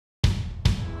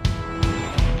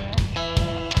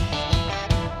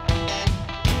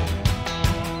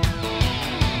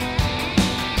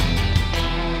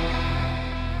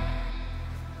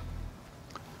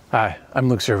Hi, I'm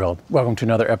Luke Searveld. Welcome to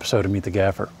another episode of Meet the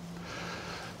Gaffer.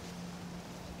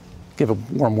 Give a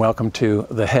warm welcome to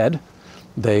the head.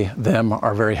 Them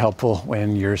are very helpful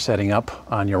when you're setting up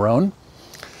on your own,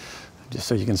 just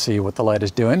so you can see what the light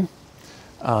is doing.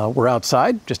 We're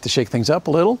outside just to shake things up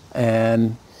a little,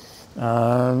 and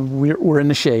we're in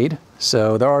the shade,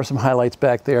 so there are some highlights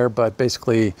back there, but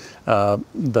basically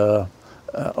the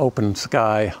open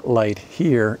sky light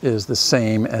here is the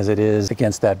same as it is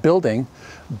against that building,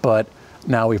 but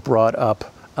now we've brought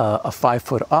up a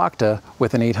 5-foot Octa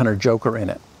with an 800 Joker in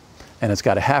it. And it's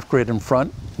got a half grid in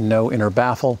front, no inner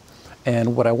baffle.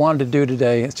 And what I wanted to do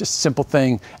today is just a simple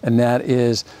thing, and that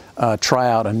is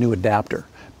try out a new adapter,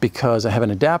 because I have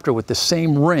an adapter with the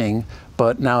same ring,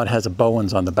 but now it has a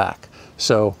Bowens on the back.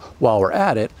 So while we're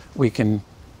at it, we can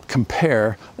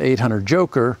compare the 800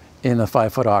 Joker in the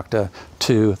 5-foot Octa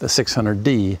to the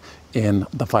 600D in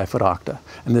the 5-foot Octa.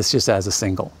 And this just as a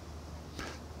single.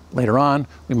 Later on,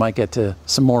 we might get to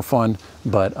some more fun,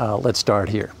 but let's start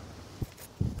here.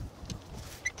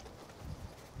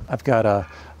 I've got a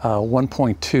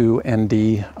 1.2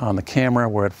 ND on the camera.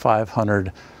 We're at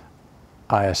 500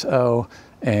 ISO,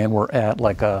 and we're at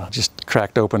like a just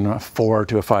cracked open a 4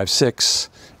 to a 5.6,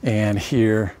 and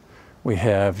here we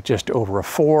have just over a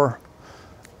 4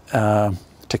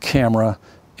 to camera,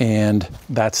 and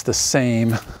that's the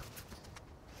same.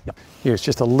 Here's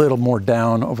just a little more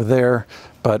down over there,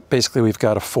 but basically we've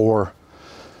got a 4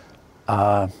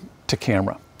 to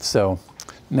camera. So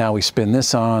now we spin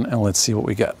this on and let's see what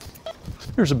we get.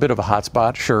 There's a bit of a hot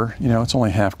spot, sure, you know, it's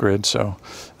only half grid, so,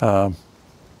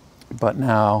 but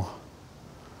now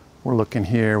we're looking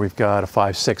here, we've got a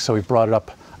 5.6, so we brought it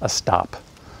up a stop.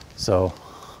 So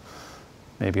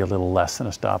maybe a little less than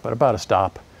a stop, but about a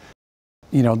stop.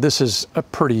 You know, this is a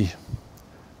pretty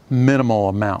minimal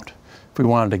amount. If we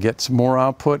wanted to get some more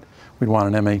output, we'd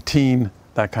want an M18,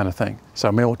 that kind of thing.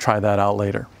 So maybe we'll try that out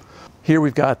later. Here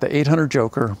we've got the 800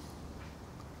 Joker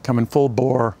coming full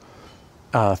bore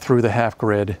through the half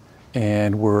grid,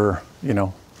 and we're, you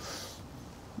know,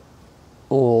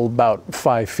 about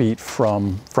 5 feet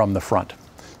from the front.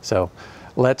 So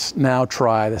let's now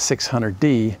try the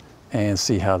 600D and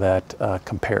see how that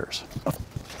compares.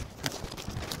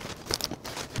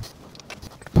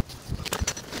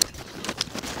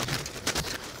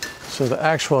 So the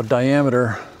actual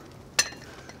diameter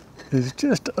is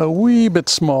just a wee bit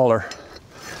smaller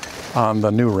on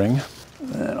the new ring.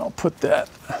 And I'll put that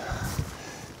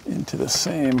into the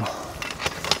same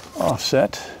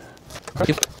offset.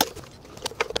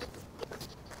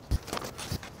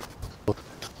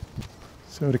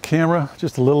 So to camera,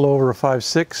 just a little over a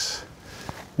 5.6,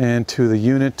 and to the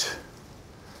unit,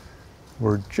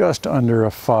 we're just under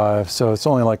a 5, so it's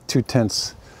only like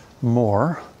 0.2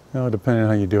 more. You know, depending on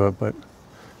how you do it, but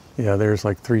yeah, there's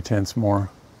like 0.3 more.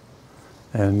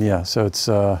 And yeah, so it's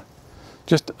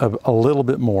just a little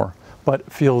bit more, but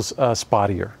feels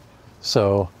spottier.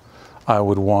 So I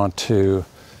would want to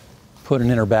put an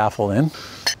inner baffle in.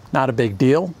 Not a big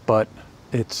deal, but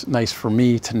it's nice for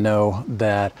me to know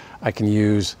that I can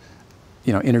use,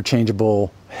 you know,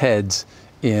 interchangeable heads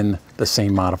in the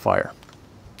same modifier.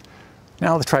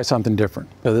 Now let's try something different.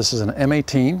 So this is an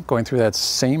M18 going through that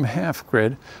same half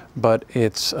grid, but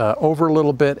it's over a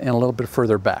little bit and a little bit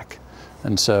further back.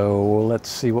 And so let's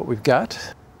see what we've got.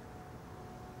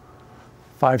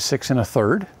 5.6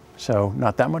 1/3, so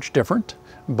not that much different,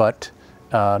 but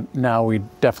now we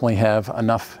definitely have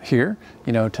enough here,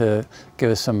 you know, to give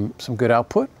us some good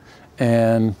output.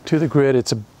 And to the grid,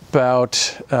 it's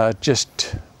about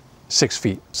just 6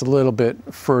 feet. It's a little bit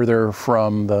further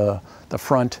from the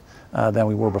front than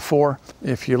we were before.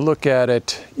 If you look at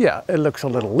it, yeah, it looks a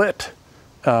little lit,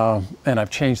 and I've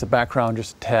changed the background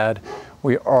just a tad.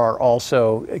 We are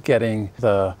also getting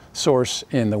the source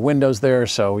in the windows there,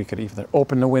 so we could either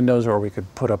open the windows or we could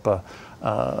put up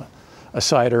a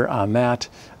cider on that.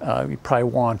 We probably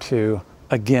want to,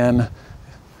 again,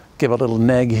 give a little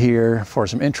neg here for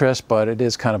some interest, but it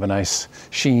is kind of a nice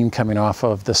sheen coming off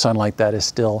of the sunlight that is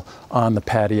still on the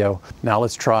patio. Now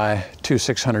let's try two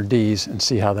 600Ds and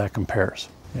see how that compares.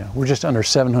 Yeah, we're just under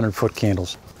 700 foot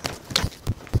candles.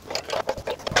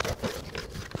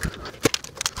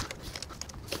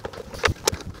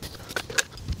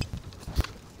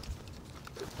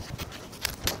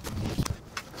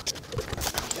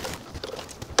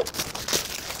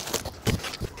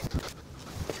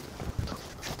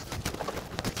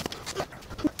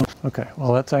 Okay,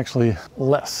 well that's actually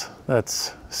less.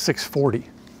 That's 640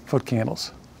 foot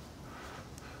candles.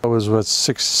 That was what,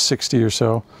 660 or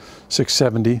so,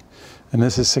 670, and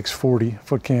this is 640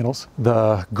 foot candles.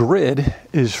 The grid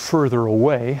is further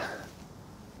away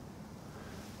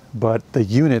but the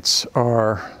units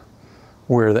are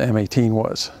where the M18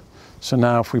 was. So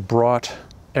now if we brought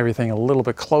everything a little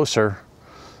bit closer,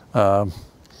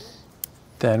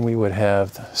 then we would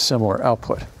have similar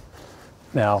output.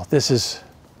 Now this is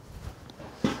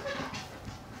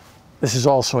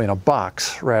also in a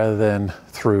box rather than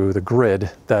through the grid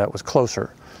that was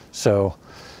closer. So,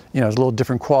 you know, there's a little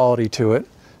different quality to it,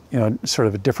 you know, sort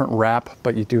of a different wrap,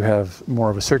 but you do have more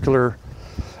of a circular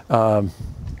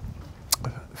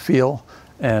feel.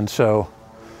 And so,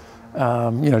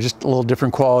 you know, just a little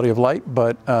different quality of light,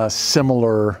 but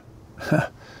similar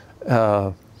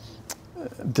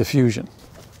diffusion.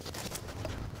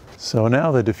 So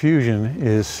now the diffusion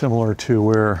is similar to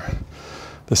where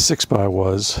the 6x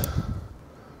was,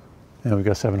 and we've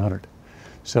got 700.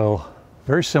 So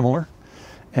very similar.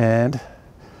 And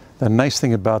the nice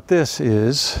thing about this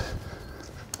is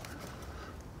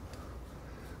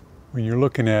when you're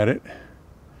looking at it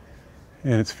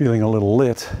and it's feeling a little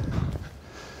lit,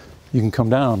 you can come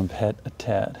down a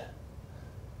tad.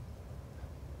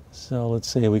 So let's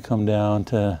say we come down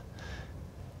to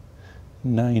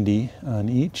 90 on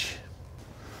each,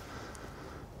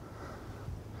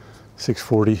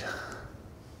 640. So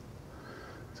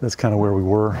that's kind of where we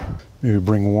were. Maybe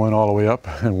bring one all the way up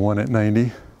and one at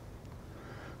 90.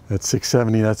 At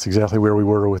 670, that's exactly where we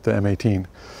were with the M18.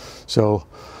 So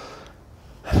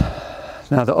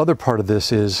now the other part of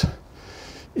this is,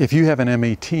 if you have an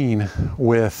M18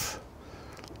 with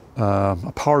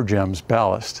a Power Gems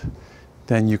ballast,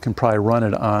 then you can probably run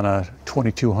it on a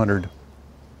 2200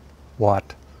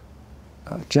 watt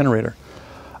generator.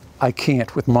 I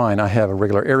can't with mine. I have a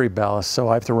regular ARRI ballast, so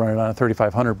I have to run it on a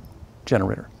 3500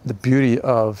 generator. The beauty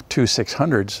of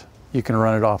 2600s, you can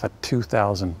run it off a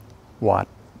 2000 watt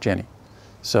Jenny.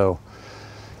 So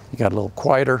you got a little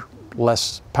quieter,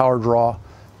 less power draw,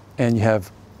 and you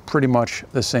have pretty much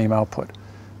the same output,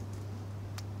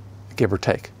 give or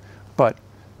take. But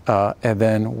and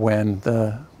then when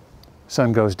the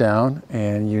sun goes down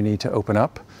and you need to open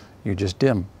up, you just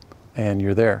dim and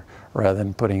you're there, rather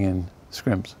than putting in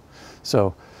scrims.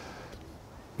 So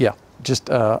yeah, just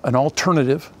an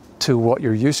alternative to what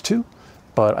you're used to,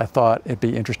 but I thought it'd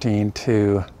be interesting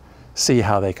to see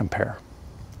how they compare.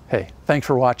 Hey, thanks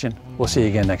for watching. We'll see you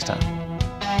again next time.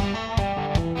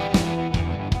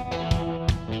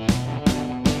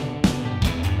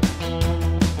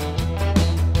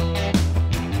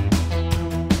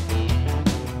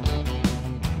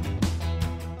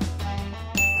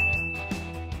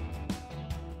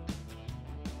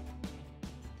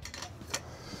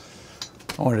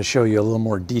 I wanted to show you a little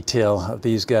more detail of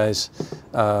these guys.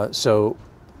 So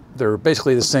they're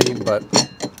basically the same, but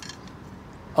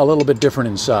a little bit different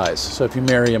in size. So if you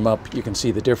marry them up, you can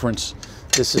see the difference.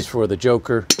 This is for the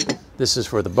Joker, this is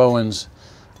for the Bowens,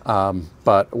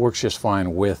 but works just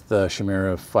fine with the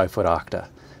Chimera 5-foot Octa.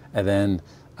 And then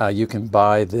you can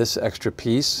buy this extra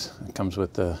piece. It comes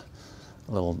with the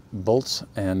little bolts,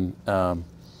 and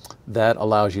that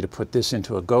allows you to put this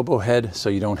into a gobo head, so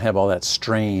you don't have all that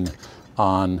strain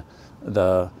on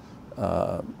the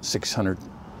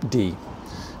 600D.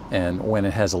 And when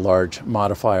it has a large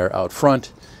modifier out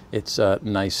front, it's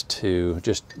nice to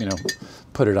just, you know,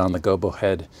 put it on the gobo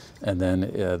head, and then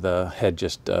the head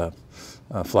just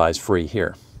flies free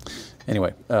here.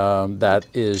 Anyway, that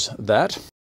is that.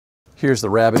 Here's the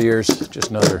rabbit ears, just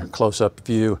another close-up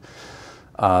view.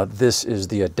 This is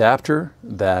the adapter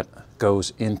that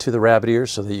goes into the rabbit ears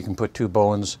so that you can put two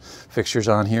Bowens fixtures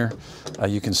on here.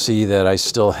 You can see that I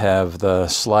still have the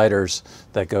sliders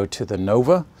that go to the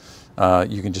Nova.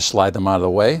 You can just slide them out of the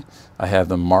way. I have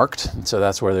them marked, and so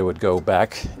that's where they would go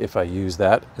back if I use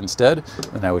that instead,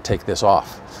 and I would take this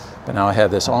off. But now I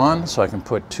have this on, so I can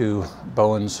put two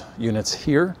Bowens units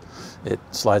here. It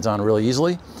slides on really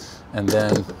easily, and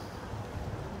then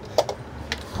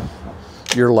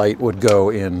your light would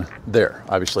go in there.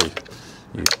 Obviously,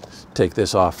 you take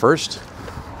this off first,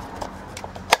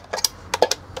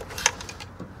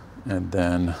 and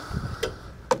then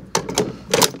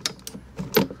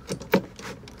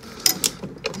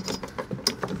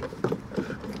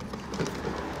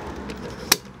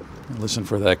listen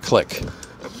for that click.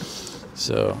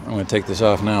 So I'm going to take this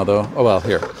off now, though. Oh well,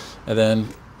 here. And then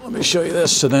let me show you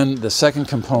this. So then the second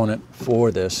component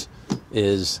for this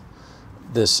is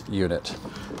this unit,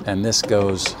 and this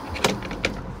goes,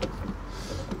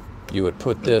 you would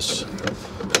put this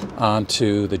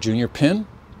onto the junior pin,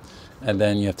 and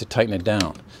then you have to tighten it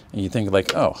down. And you think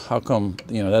like, oh, how come,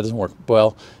 you know, that doesn't work?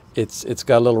 Well, it's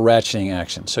got a little ratcheting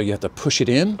action. So you have to push it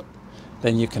in,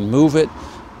 then you can move it,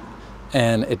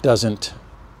 and it doesn't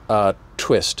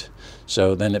twist.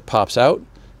 So then it pops out,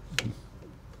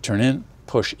 turn in,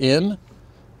 push in,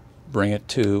 bring it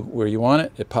to where you want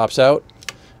it. It pops out,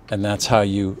 and that's how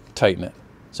you tighten it.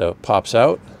 So it pops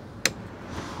out,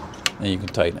 and you can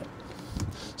tighten it.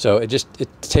 So it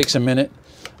takes a minute.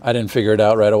 I didn't figure it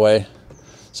out right away.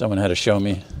 Someone had to show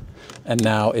me. And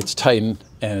now it's tightened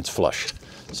and it's flush.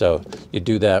 So you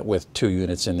do that with 2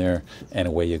 units in there, and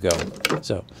away you go.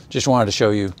 So just wanted to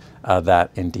show you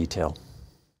that in detail.